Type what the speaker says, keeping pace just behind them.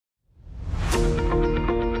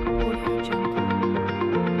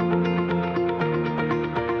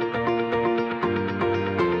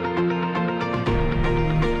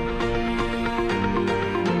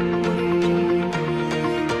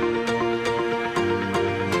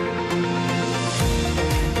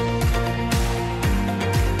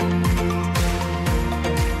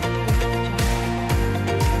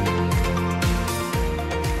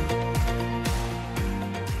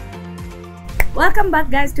Welcome back,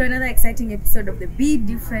 guys, to another exciting episode of the Be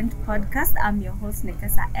Different podcast. I'm your host,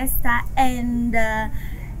 Nekesa Esther, and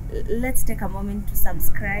let's take a moment to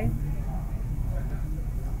subscribe.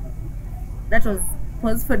 That was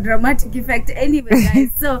pause for dramatic effect. Anyway, guys,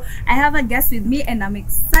 so I have a guest with me, and I'm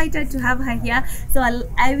excited to have her here. So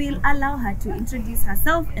I will allow her to introduce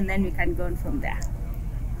herself, and then we can go on from there.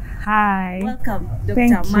 Hi. Welcome, Dr.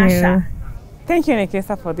 Thank Masha. you. Thank you,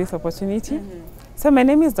 Nekesa, for this opportunity. So my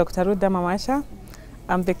name is Dr. Ruth Dama Masha.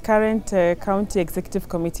 I'm the current County Executive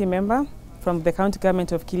Committee member from the County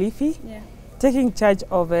Government of Kilifi, taking charge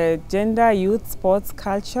of gender, youth, sports,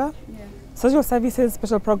 culture, social services,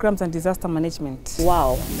 special programs and disaster management.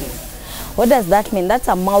 Wow. What does that mean? That's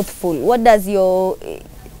a mouthful. How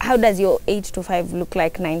does your 8 to 5 look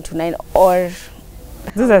like, 9 to 9? Or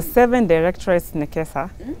those are 7 directorates, Nekesa.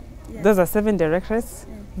 Those are 7 directorates.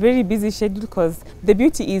 Very busy schedule because the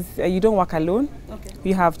beauty is you don't work alone.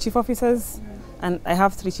 You have chief officers, and I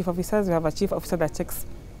have 3 chief officers. We have a chief officer that takes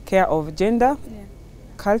care of gender,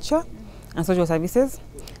 culture, and social services.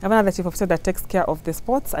 I have another chief officer that takes care of the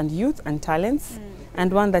sports and youth and talents,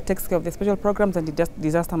 and one that takes care of the special programs and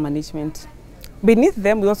disaster management. Beneath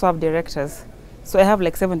them, we also have directors. So I have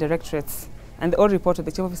like 7 directorates, and they all report to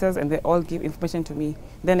the chief officers, and they all give information to me.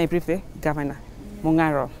 Then I brief the governor,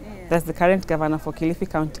 Mungaro. That's the current governor for Kilifi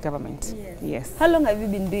County Government. Yes. how long have you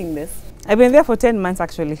been doing this? I've been there for 10 months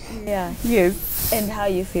actually. Yeah. Yes. And how are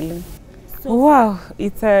you feeling? Wow,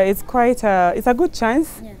 it's a good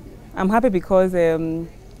chance. I'm happy because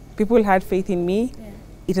people had faith in me.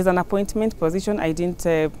 It is an appointment position. I didn't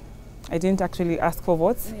actually ask for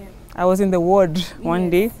votes. I was in the ward one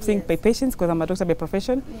day seeing my patients because I'm a doctor by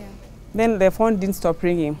profession. Then the phone didn't stop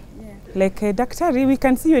ringing. Like, Doctor, we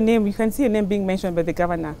can see your name. You can see your name being mentioned by the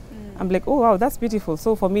governor. I'm like, oh wow, that's beautiful.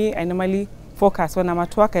 So for me, I normally focus. When I'm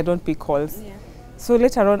at work, I don't pick calls. So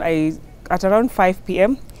later on, at around 5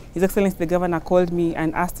 p.m., His Excellency the Governor called me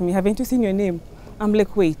and asked me, haven't you seen your name? I'm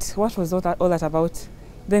like, wait, what was all that about?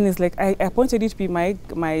 Then he's like, I appointed you to be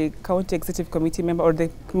my county executive committee member, or the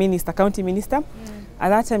county minister. At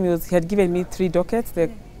that time, he had given me 3 dockets, the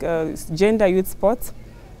gender, youth, sports,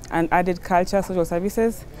 and added culture, social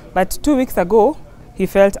services. But 2 weeks ago, he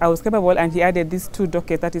felt I was capable, and he added these 2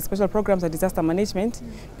 dockets, that is special programs and disaster management,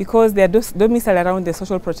 because they are domiciled around the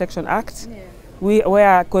Social Protection Act,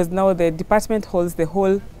 because now the department holds the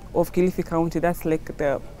whole of Kilifi County. That's like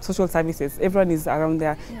the social services. Everyone is around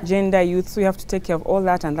there, gender, youth, so you have to take care of all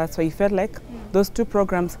that, and that's why he felt like those 2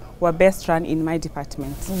 programs were best run in my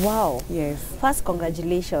department. Wow. Yes. First,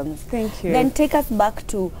 congratulations. Thank you. Then take us back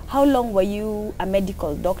to how long were you a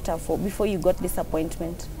medical doctor for before you got this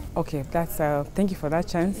appointment? Okay, that's thank you for that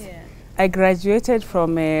chance. I graduated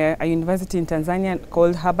from a university in Tanzania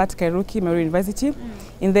called Herbert Kairuki Memorial University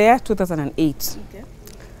in the year 2008.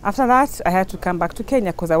 After that, I had to come back to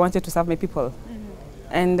Kenya because I wanted to serve my people.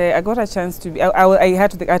 And I got a chance to be, I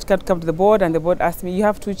had to come to the board, and the board asked me, you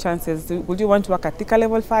have 2 chances. Would you want to work at Thika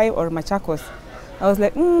Level 5 or Machakos? I was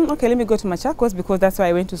like, okay, let me go to Machakos because that's where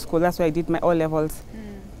I went to school. That's where I did my O-levels.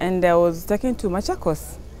 And I was taken to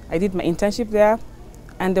Machakos. I did my internship there.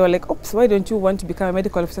 And they were like, oops, why don't you want to become a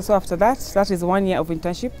medical officer? So after that is 1 year of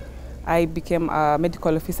internship, I became a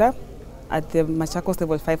medical officer at the Machakos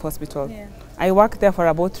Level 5 hospital. I worked there for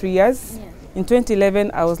about 3 years. In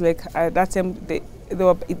 2011, I was like, at that time, the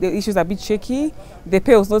issues are a bit shaky. The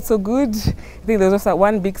pay was not so good. I think there was also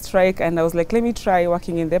one big strike, and I was like, let me try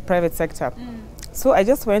working in the private sector. So I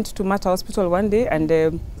just went to Mata Hospital one day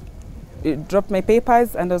and dropped my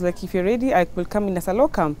papers, and I was like, if you're ready, I will come in as a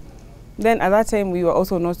locum. Then at that time, we were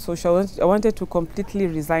also not so sure. I wanted to completely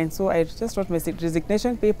resign, so I just wrote my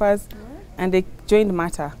resignation papers, and they joined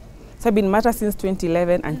Mata. So I've been Mata since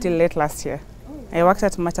 2011 until late last year. I worked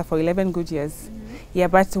at Mata for 11 good years. Yeah,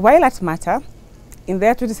 but while at Mata, in the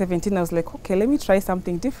year 2017, I was like, okay, let me try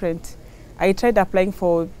something different. I tried applying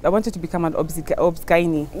I wanted to become an obs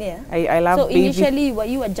gynae. I love so baby. Initially,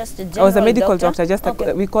 you were just a general I was a medical doctor, just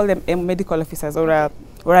we call them medical officers, or an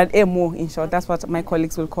MO in short. That's what my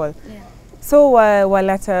colleagues will call. So while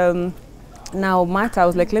at now Mata, I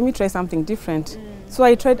was like, let me try something different. So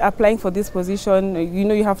I tried applying for this position. You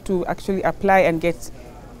know, you have to actually apply and get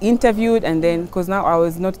interviewed, and then because now I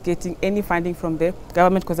was not getting any funding from the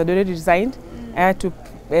government because I'd already resigned. I had to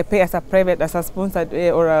pay as a sponsored,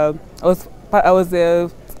 I was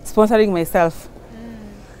sponsoring myself.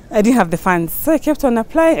 I didn't have the funds, so I kept on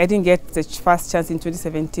applying. I didn't get the first chance in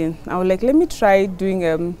 2017. I was like, let me try doing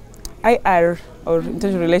IR, or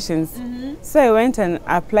international relations. So I went and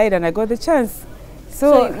applied, and I got the chance.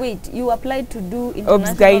 So wait, you applied to do international...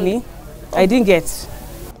 Obs gynae. I didn't get.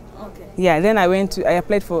 Yeah, then I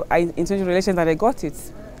applied for international relations, and I got it.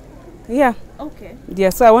 Yeah. Okay. Yeah,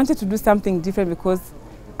 so I wanted to do something different because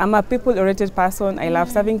I'm a people-oriented person. I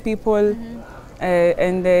love serving people.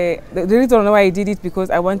 And the reason why I did it because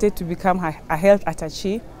I wanted to become a health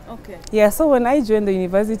attaché. Okay. Yeah, so when I joined the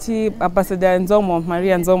university, Ambassador Nzomo,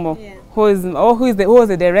 Maria Nzomo, Yeah. who was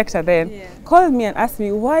the director then, Yeah. called me and asked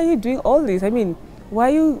me, why are you doing all this? I mean, why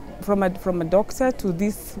are you from a doctor to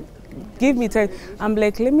this? Give me time. I'm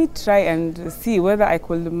like, let me try and see whether I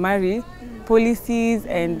could marry policies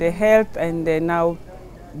and the health and now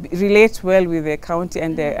relate well with the county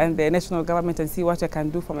and the national government and see what I can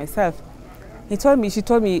do for myself. She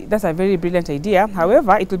told me that's a very brilliant idea.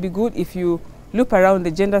 However, it will be good if you loop around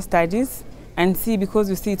the gender studies and see, because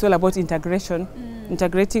you see it's all about integration,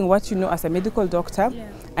 integrating what you know as a medical doctor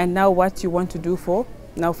and now what you want to do for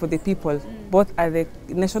the people, both at the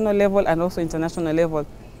national level and also international level.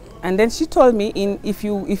 And then she told me, if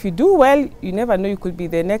you do well, you never know, you could be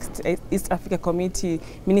the next East Africa Community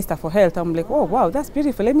Minister for Health. I'm like, oh wow, that's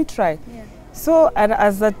beautiful. Let me try. Yeah. So, and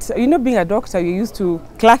as that, being a doctor, you're used to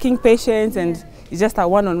clerking patients and it's just a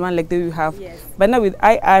one-on-one like you have. Yes. But now with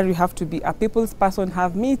IR, you have to be a people's person,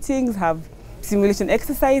 have meetings, have simulation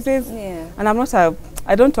exercises. Yeah. And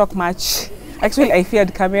I don't talk much. Actually, I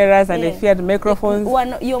feared cameras and I feared microphones.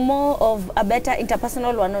 You're more of a better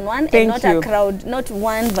interpersonal one-on-one and not a crowd, not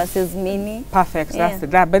one versus many. Perfect.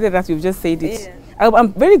 Yeah. Better that you've just said it. Yeah.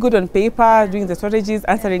 I'm very good on paper, doing the strategies,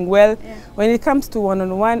 answering well. Yeah. When it comes to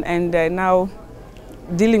one-on-one and now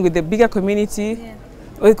dealing with the bigger community,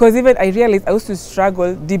 because even I realized I used to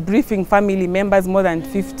struggle debriefing family members more than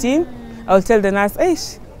 15. I'll tell the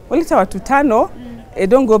nurse,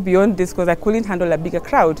 don't go beyond this because I couldn't handle a bigger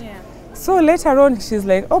crowd. Yeah. So later on, she's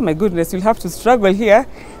like, oh my goodness, you'll have to struggle here.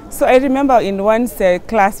 So I remember in one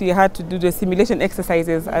class, we had to do the simulation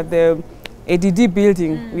exercises at the ADD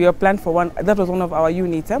building. We were planned for one, that was one of our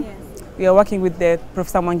units. Yes. We were working with the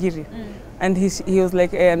Professor Mwangiri. And he was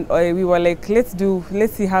like, and we were like, let's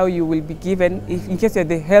see how you will be given, in case you're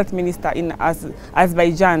the health minister in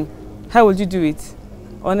Azerbaijan, how would you do it?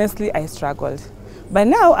 Honestly, I struggled. But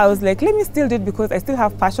now I was like, let me still do it because I still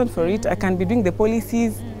have passion for it. I can be doing the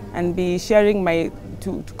policies and be sharing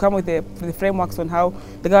to come with the frameworks on how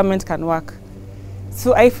the government can work.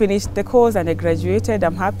 So I finished the course and I graduated,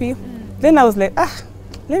 I'm happy. Then I was like,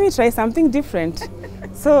 let me try something different.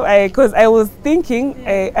 So because I was thinking,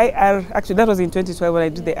 IR, actually that was in 2012 when I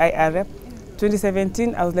did the IR.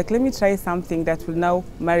 2017, I was like, let me try something that will now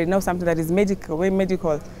marry, something that is very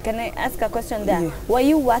medical. Can I ask a question there? Yeah. Were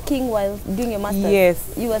you working while doing your master's?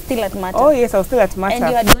 Yes. You were still at Mata? Oh yes, I was still at Mata. And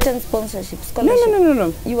you had gotten sponsorship, scholarship?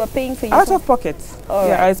 No. You were paying for yourself? Out of pocket. All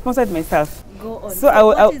yeah, right. I sponsored myself. Go on. So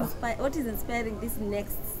what is inspiring this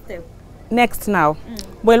next step? Next now.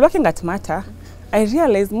 While working at Mata, I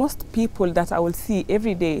realized most people that I will see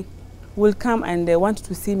every day will come and they want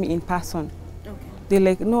to see me in person. They're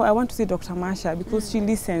like, no, I want to see Dr. Masha because she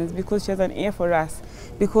listens, because she has an ear for us,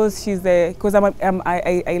 because because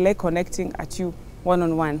I like connecting at you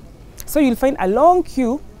one-on-one. So you'll find a long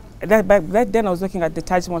queue. Back then I was working at the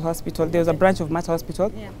Taj Mahal Hospital. There was a branch of Mata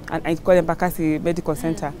Hospital, and I called Mpakasi Medical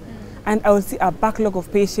Center. And I will see a backlog of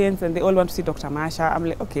patients, and they all want to see Dr. Masha. I'm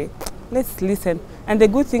like, okay, let's listen. And the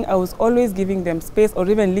good thing, I was always giving them space or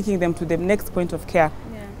even linking them to the next point of care.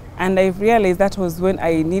 And I realized that was when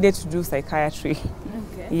I needed to do psychiatry.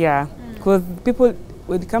 Okay. Yeah, because people,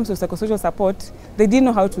 when it comes to psychosocial support, they didn't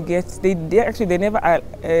know how to get. They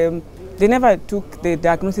never took the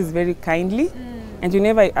diagnosis very kindly, and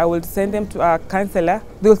I would send them to a counselor.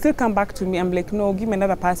 They will still come back to me. I'm like, no, give me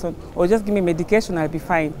another person, or just give me medication. I'll be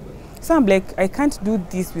fine. So I'm like, I can't do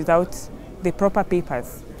this without the proper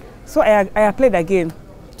papers. So I applied again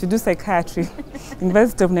to do psychiatry,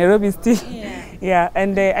 University of Nairobi still. Yeah,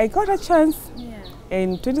 and I got a chance.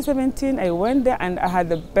 In 2017, I went there and I had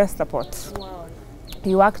the best support. Wow.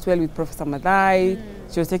 He worked well with Professor Madai.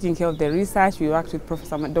 She was taking care of the research. We worked with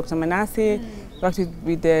Professor Dr. Manasseh. Worked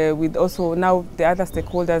with also now the other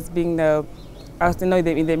stakeholders being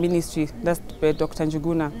in the ministry. That's Dr.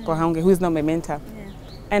 Njuguna Kohaunge, who is now my mentor.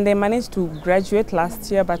 And I managed to graduate last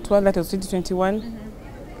year, but that was 2021.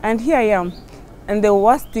 And here I am. And the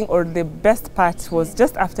worst thing or the best part was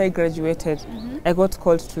just after I graduated, I got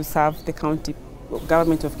called to serve the county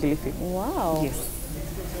government of Kilifi. Wow.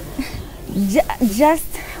 Yes.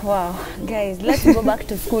 Wow. Guys, let's go back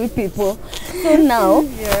to school, people. So now,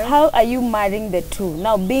 how are you marrying the two?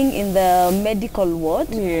 Now being in the medical ward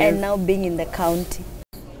and now being in the county.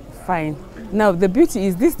 Fine. Now the beauty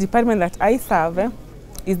is this department that I serve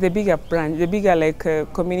is the bigger branch, the bigger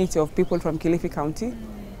community of people from Kilifi County.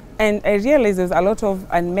 And I realized there's a lot of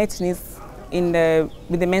unmet needs with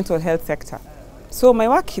the mental health sector. So my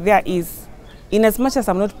work there is in as much as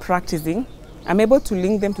I'm not practicing, I'm able to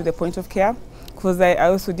link them to the point of care, because I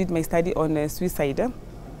also did my study on suicide.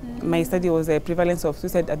 My study was the prevalence of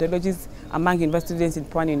suicide ideologies among university students in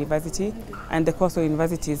Pwani University and the coastal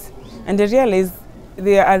universities. And I realized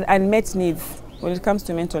there are unmet needs when it comes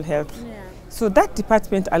to mental health. So that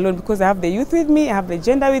department alone, because I have the youth with me, I have the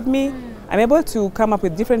gender with me, I'm able to come up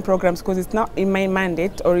with different programs, because it's not in my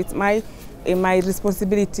mandate or it's my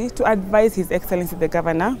responsibility to advise His Excellency the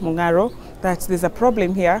Governor, Mungaro, that there's a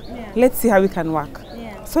problem here. Let's see how we can work.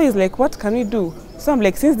 So he's like, what can we do? So I'm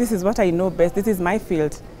like, since this is what I know best, this is my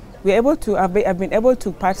field, I've been able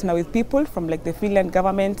to partner with people from like the Finland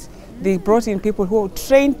government. They brought in people who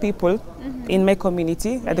train people in my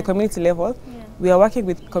community, at the community level. We are working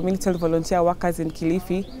with community health volunteer workers in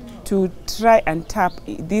Kilifi to try and tap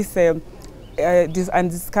this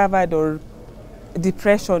undiscovered or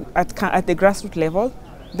depression at the grassroots level.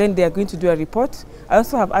 Then they are going to do a report. I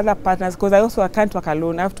also have other partners, because I can't work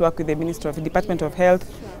alone. I have to work with the Ministry of the Department of Health,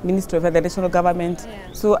 Ministry of Health, the national government.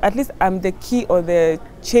 So at least I'm the key or the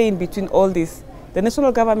chain between all this. The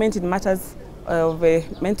national government in matters of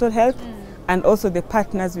mental health, and also the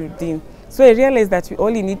partners within. So I realized that we all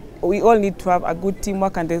need to have a good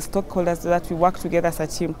teamwork and the stakeholders, so that we work together as a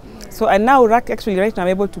team. So and now actually right now I'm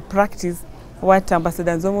able to practice what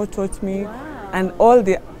Ambassador Nzomo taught me, and all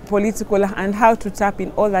the political and how to tap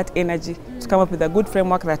in all that energy to come up with a good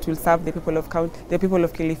framework that will serve the people of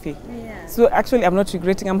Kilifi. So actually I'm not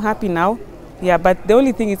regretting, I'm happy now. But the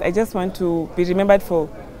only thing is I just want to be remembered for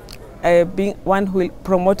being one who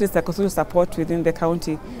promotes psychosocial support within the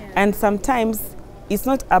county. And sometimes it's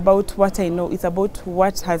not about what I know, it's about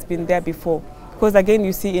what has been there before. Because again,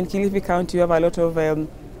 you see in Kilifi County you have a lot of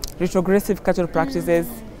retrogressive cultural practices.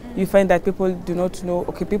 You find that people do not know,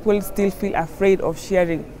 people still feel afraid of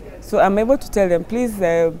sharing. So I'm able to tell them, please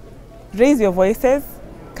raise your voices,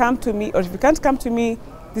 come to me, or if you can't come to me,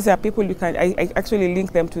 these are people I actually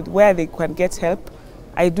link them to where they can get help.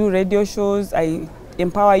 I do radio shows, I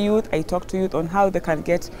empower youth, I talk to youth on how they can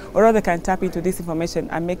get, or how they can tap into this information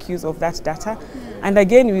and make use of that data. And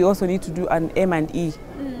again, we also need to do an M&E,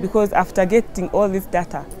 because after getting all this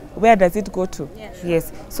data, where does it go to?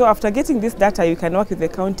 Yes. So after getting this data, you can work with the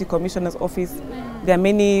county commissioner's office. There are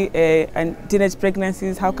many teenage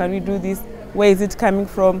pregnancies. How can we do this? Where is it coming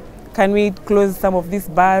from? Can we close some of these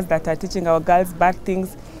bars that are teaching our girls bad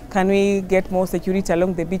things? Can we get more security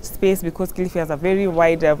along the beach space? Because Kilifi has a very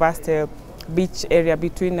wide, vast beach area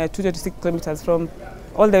between 2 to 6 kilometers from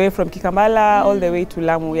all the way from Kikambala all the way to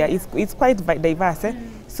Lamu. It's quite diverse.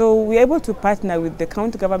 So we're able to partner with the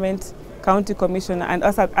county government, county commissioner, and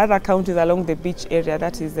also other counties along the beach area.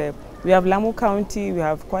 That is, we have Lamu County, we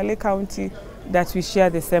have Kwale County, that we share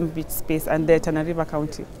the same beach space, and the Tana River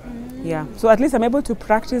County. So at least I'm able to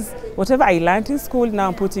practice whatever I learned in school. Now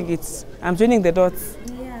I'm joining the dots,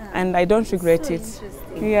 and I don't regret it.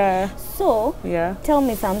 So, tell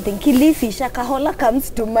me something. Kilifi, Shakahola comes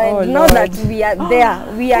to mind. Now that we are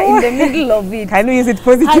there, we are in the middle of it. Can we use it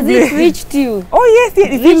positively? Has it reached you? Oh yes,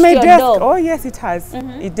 it's in my desk. Oh yes, it has.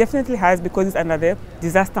 It definitely has, because it's under the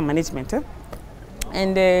disaster management.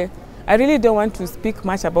 And I really don't want to speak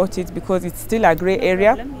much about it, because it's still a gray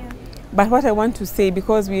area. But what I want to say,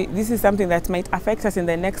 because this is something that might affect us in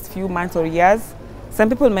the next few months or years. Some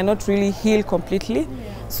people may not really heal completely.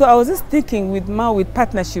 So I was just thinking with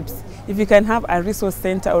partnerships, if you can have a resource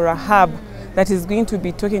center or a hub that is going to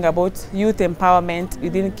be talking about youth empowerment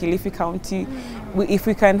within Kilifi County, if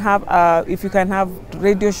we can have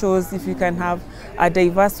radio shows, if you can have a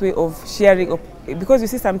diverse way of sharing, because you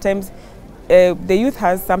see sometimes the youth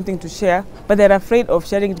has something to share, but they're afraid of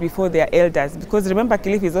sharing it before their elders, because remember,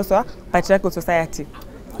 Kilifi is also a patriarchal society.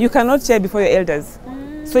 You cannot share before your elders.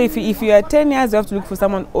 So if you are 10 years, you have to look for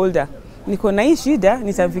someone older. Niko na hii shida,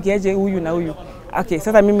 nitamfikiaje huyu na huyu. Okay,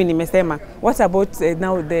 sasa mimi nimesema. What about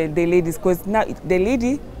now the ladies? Because now the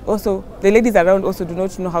ladies around also do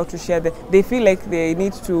not know how to share. They feel like they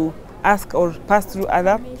need to ask or pass through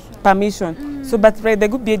other permission. So, but right,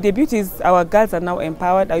 the beauty is our girls are now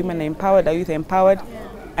empowered, our women are empowered, our youth are empowered,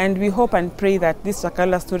 and we hope and pray that this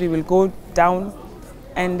Shakala story will go down,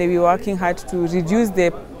 and we're working hard to reduce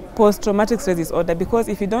the post-traumatic stress disorder, because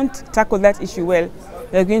if you don't tackle that issue well,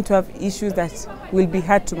 you're going to have issues that will be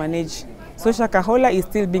hard to manage. So Shakahola is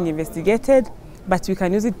still being investigated, but we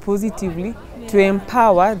can use it positively to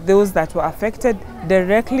empower those that were affected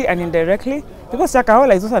directly and indirectly, because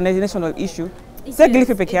Shakahola is also a national issue. We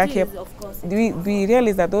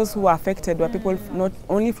realize that those who were affected were people not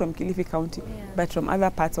only from Kilifi County, but from other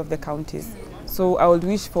parts of the counties. So I would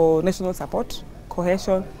wish for national support,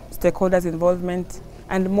 cohesion, stakeholders' involvement,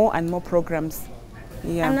 and more programs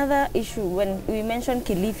Yeah. Another issue when we mentioned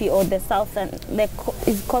Kilifi or the south and the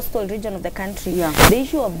coastal region of the country, the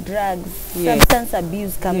issue of drugs, substance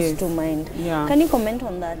abuse comes to mind. Yeah. Can you comment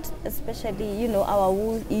on that, especially, you know,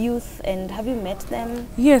 our youth, and have you met them?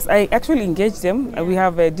 Yes, I actually engage them. We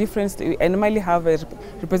have a different, I normally have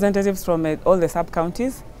representatives from all the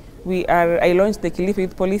sub-counties. I launched the Kilifi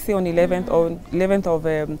Youth Policy on 11th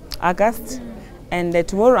of August. And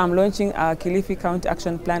tomorrow I'm launching our Kilifi County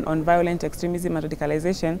Action Plan on Violent Extremism and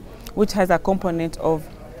Radicalization, which has a component of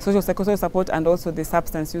social psychosocial support and also the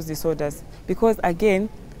substance use disorders. Because again,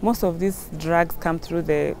 most of these drugs come through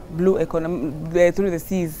the blue economy, through the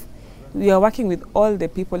seas. We are working with all the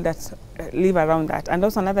people that live around that. And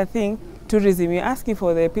also another thing, tourism. We're asking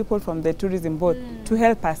for the people from the tourism board to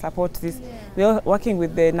help us support this. We are working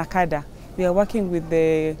with the NACADA. We are working with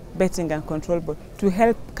the betting and control board to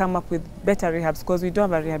help come up with better rehabs, because we don't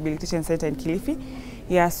have a rehabilitation center in Kilifi.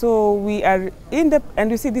 Yeah, so we are and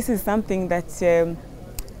you see, this is something that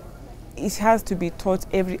it has to be taught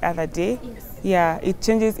every other day. Yes. Yeah, it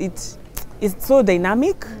changes. It's so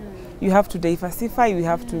dynamic. You have to diversify. You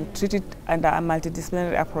have to treat it under a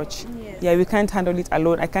multidisciplinary approach. Yes. Yeah, we can't handle it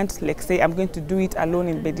alone. I can't say I'm going to do it alone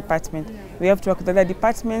in the department. We have to work with other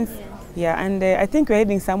departments. Yeah, and I think we're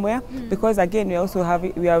heading somewhere because again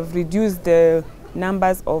we have reduced the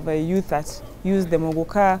numbers of youth that use the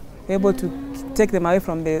Moguka. We're able to take them away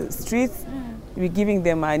from the streets. We're giving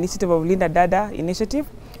them an initiative of Linda Dada initiative.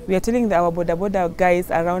 We are telling our boda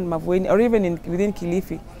guys around Mavueni or even within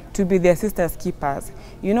Kilifi to be their sisters keepers.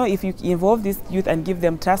 You know, if you involve these youth and give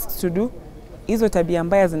them tasks to do, hizo tabia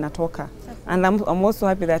mbaya zinatoka. And I'm also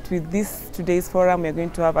happy that with today's forum, we're going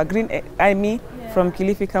to have a green army from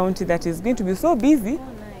Kilifi County that is going to be so busy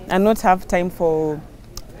and not have time for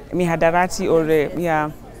mihadarati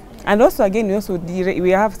or And also again, we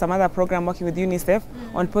have some other program working with UNICEF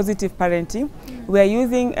on positive parenting. We are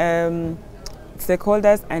using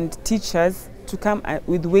stakeholders and teachers to come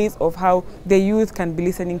with ways of how the youth can be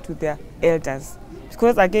listening to their elders.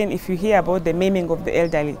 Because again, if you hear about the maiming of the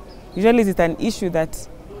elderly, usually it's an issue that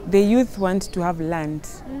the youth want to have land.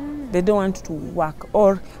 They don't want to work,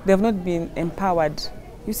 or they have not been empowered.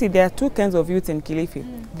 You see, there are two kinds of youth in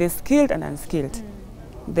Kilifi. The skilled and unskilled.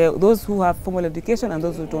 Those who have formal education and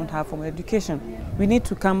those who don't have formal education. We need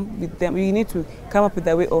to come with them. We need to come up with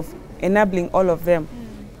a way of enabling all of them.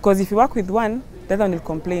 Because if you work with one, the other one will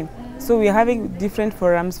complain. So we are having different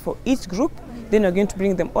forums for each group. Then we're going to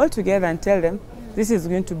bring them all together and tell them, this is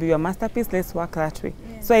going to be your masterpiece, let's work that way.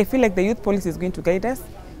 So I feel like the youth policy is going to guide us,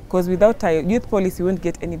 because without a youth policy, we won't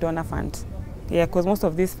get any donor fund. Yeah, because most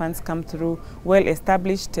of these funds come through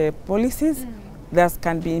well-established policies that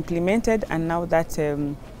can be implemented, and now that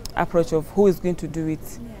approach of who is going to do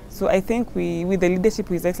it. So I think with the leadership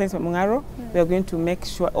of His Excellency Mungaro, we are going to make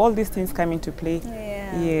sure all these things come into play.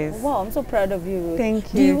 Yes. Wow, I'm so proud of you, Ruth.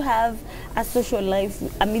 Thank you. Do you have a social life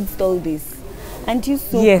amidst all this? And you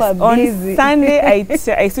super On busy. Sunday,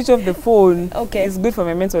 I switch off the phone. Okay. It's good for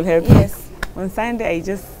my mental health. Yes. On Sunday, I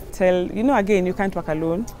just tell, again, you can't work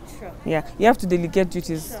alone. Sure. Yeah, you have to delegate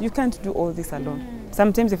duties. Sure. You can't do all this alone.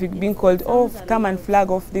 Sometimes if you're being called, come and flag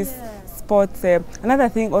off this sports. Another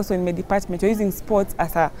thing also in my department, you're using sports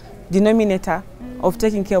as a denominator of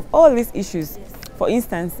taking care of all these issues. For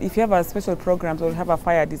instance, if you have a special program or have a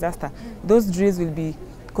fire disaster, those drills will be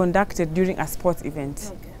conducted during a sports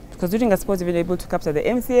event. Okay. Because during a sports event, you're able to capture the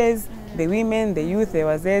MCAs, the women, the youth, the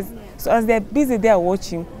wazes. So as they're busy there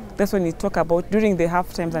watching, that's when we talk about, during the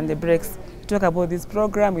half times and the breaks, we talk about this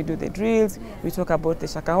program, we do the drills, we talk about the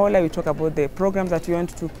shakahola, we talk about the programs that we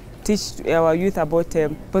want to teach our youth about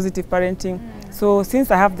positive parenting. So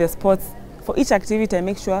since I have the sports, for each activity, I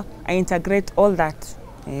make sure I integrate all that.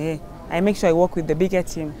 I make sure I work with the bigger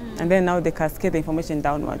team, and then now they cascade the information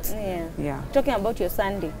downwards. Yeah. Talking about your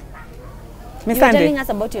Sunday. My You're Sunday. telling us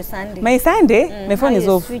about your Sunday. My Sunday, my phone is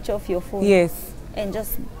off. Switch off your phone. Yes. And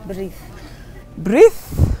just breathe. Breathe,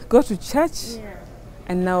 go to church,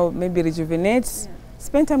 and now maybe rejuvenate,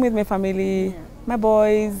 spend time with my family, my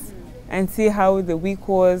boys, and see how the week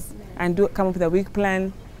was, and come up with a week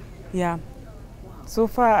plan. Yeah. So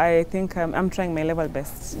far, I think I'm trying my level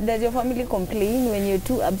best. Does your family complain when you're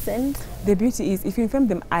too absent? The beauty is, if you inform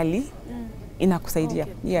them early, inakusaidia.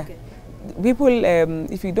 Yeah. People,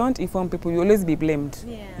 if you don't inform people, you always be blamed.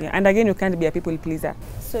 And again, you can't be a people pleaser.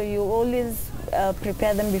 So you always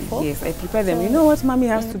prepare them before? Yes, I prepare them. You know what, mommy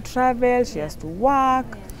has to travel, she has to work,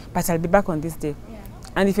 but I'll be back on this day.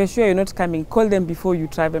 And if you're sure you're not coming, call them before you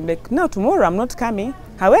travel. Like, no, tomorrow I'm not coming.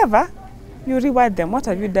 However, you reward them. What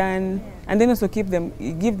have you done? And then also give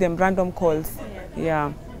them random calls.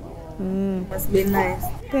 Must be nice.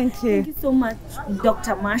 Thank you. Thank you so much,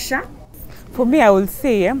 Dr. Masha. For me, I would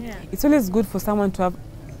say it's always good for someone to have,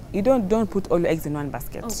 you don't put all your eggs in one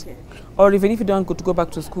basket. Okay. Or even if you don't go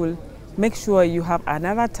back to school, make sure you have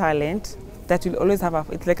another talent that will always have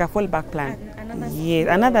it's like a fallback plan.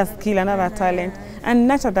 Another skill, another talent, and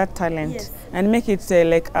nurture that talent and make it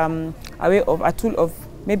like a way of a tool of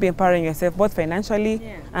maybe empowering yourself both financially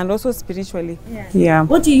and also spiritually.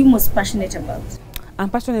 What are you most passionate about? I'm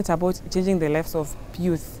passionate about changing the lives of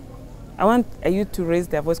youth. I want a youth to raise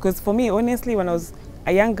their voice, because for me, honestly, when I was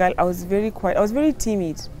a young girl, I was very quiet. I was very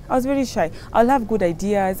timid. I was very shy. I'll have good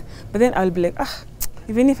ideas, but then I'll be like,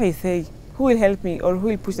 even if I say, who will help me or who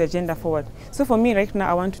will push the agenda forward? So for me right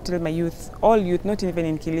now, I want to tell my youth, all youth, not even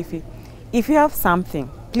in Kilifi, if you have something,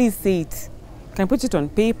 please say it. You can put it on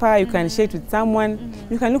paper, you can share it with someone,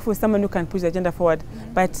 you can look for someone who can push the agenda forward,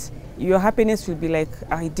 but your happiness will be like,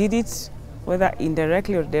 I did it, whether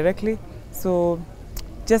indirectly or directly. So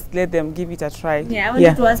just let them give it a try. I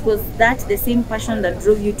wanted to ask, was that the same passion that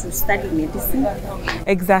drove you to study medicine?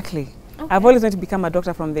 Exactly. Okay. I've always wanted to become a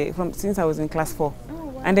doctor from since I was in class 4.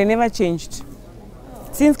 And I never changed.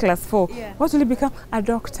 Since class 4, what will you become? A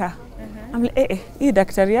doctor. I'm like, hii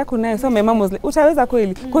daktari yako nayo. So my mom was like, utaweza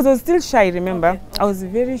kweli? Because I was still shy, remember? I was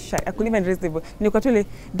very shy. I couldn't even raise the voice. Nilikuwa tu like,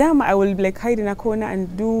 Dama, I will like hide in a corner and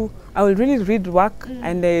I will really read work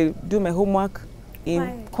and do my homework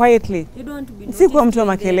quietly. You don't want to be Sikuwa mtu wa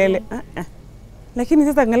makelele. Lakini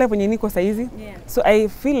sasa angalia kwenye niko saizi. So I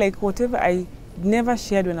feel like whatever I never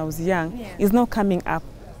shared when I was young is now coming up.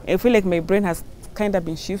 I feel like my brain has kind of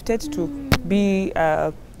been shifted to be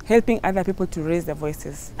helping other people to raise their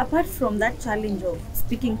voices. Apart from that challenge of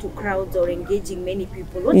speaking to crowds or engaging many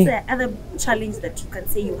people, what's the other challenge that you can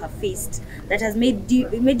say you have faced that has made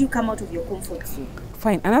you come out of your comfort zone?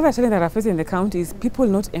 Fine. Another challenge that I face in the county is people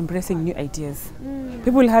not embracing new ideas.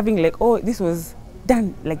 People having like, this was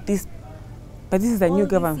done like this, but this is a new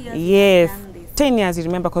government. 10 years, you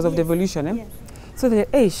remember, because of the evolution. So they're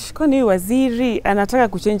like, kwani waziri anataka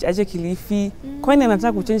kuchange aje Kilifi? Kwani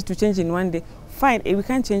anataka kuchange to change in one day? Fine, we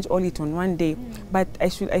can't change all it on one day, but I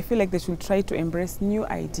feel like they should try to embrace new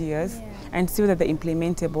ideas and see whether they're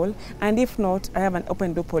implementable. And if not, I have an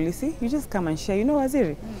open door policy. You just come and share. You know,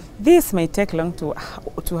 waziri, this may take long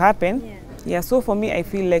to happen. So for me, I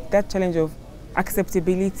feel like that challenge of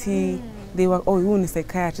acceptability. They were, you ni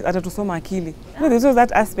psychiatrist, atatusoma akili. No, there's also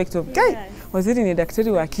that aspect of, waziri ni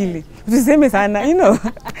daktari wa akili. Tuseme sana, you know.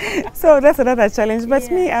 So that's another challenge. But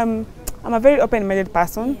me, I'm a very open-minded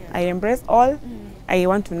person. I embrace all. I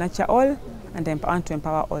want to nurture all, and I want to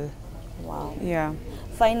empower all. Wow. Yeah.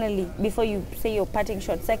 Finally, before you say your parting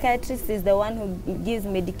shot, psychiatrist is the one who gives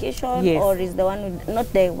medication, or is the one who,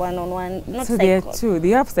 not the one-on-one, not so there are two.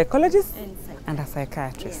 They have psychologists and a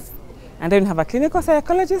psychiatrist. And then we have a clinical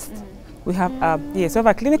psychologist. We have we have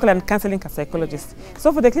a clinical and counseling psychologist.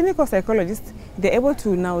 So for the clinical psychologist, they're able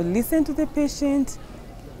to now listen to the patient.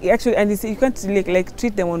 Actually, and you can't like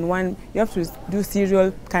treat them on one. You have to do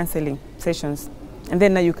serial counseling sessions, and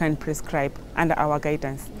then now you can prescribe under our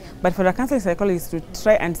guidance. But for the counseling psychologist, to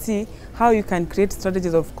try and see how you can create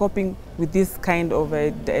strategies of coping with this kind of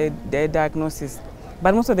diagnosis.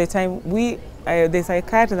 But most of the time, the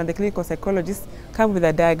psychiatrist and the clinical psychologist come with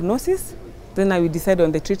a diagnosis. Then we decide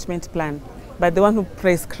on the treatment plan. But the one who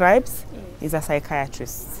prescribes is a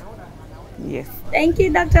psychiatrist. Yes. Thank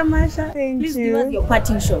you, Dr. Masha. Please give us your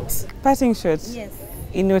parting shots. Parting shots? Yes.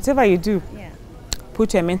 In whatever you do,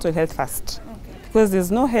 put your mental health first. Because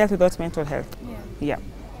there's no health without mental health. Yeah.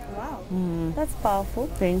 Wow. That's powerful.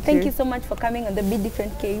 Thank you so much for coming on the Be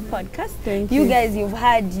Different KU podcast. Thank you. You guys, you've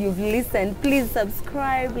heard, you've listened. Please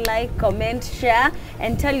subscribe, like, comment, share,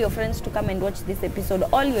 and tell your friends to come and watch this episode.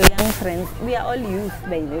 All your young friends. We are all youth,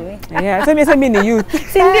 by the way. Yeah, tell me the youth.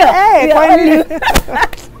 Cindy, we are all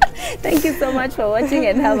youth. Thank you so much for watching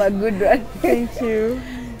and have a good one. Thank you.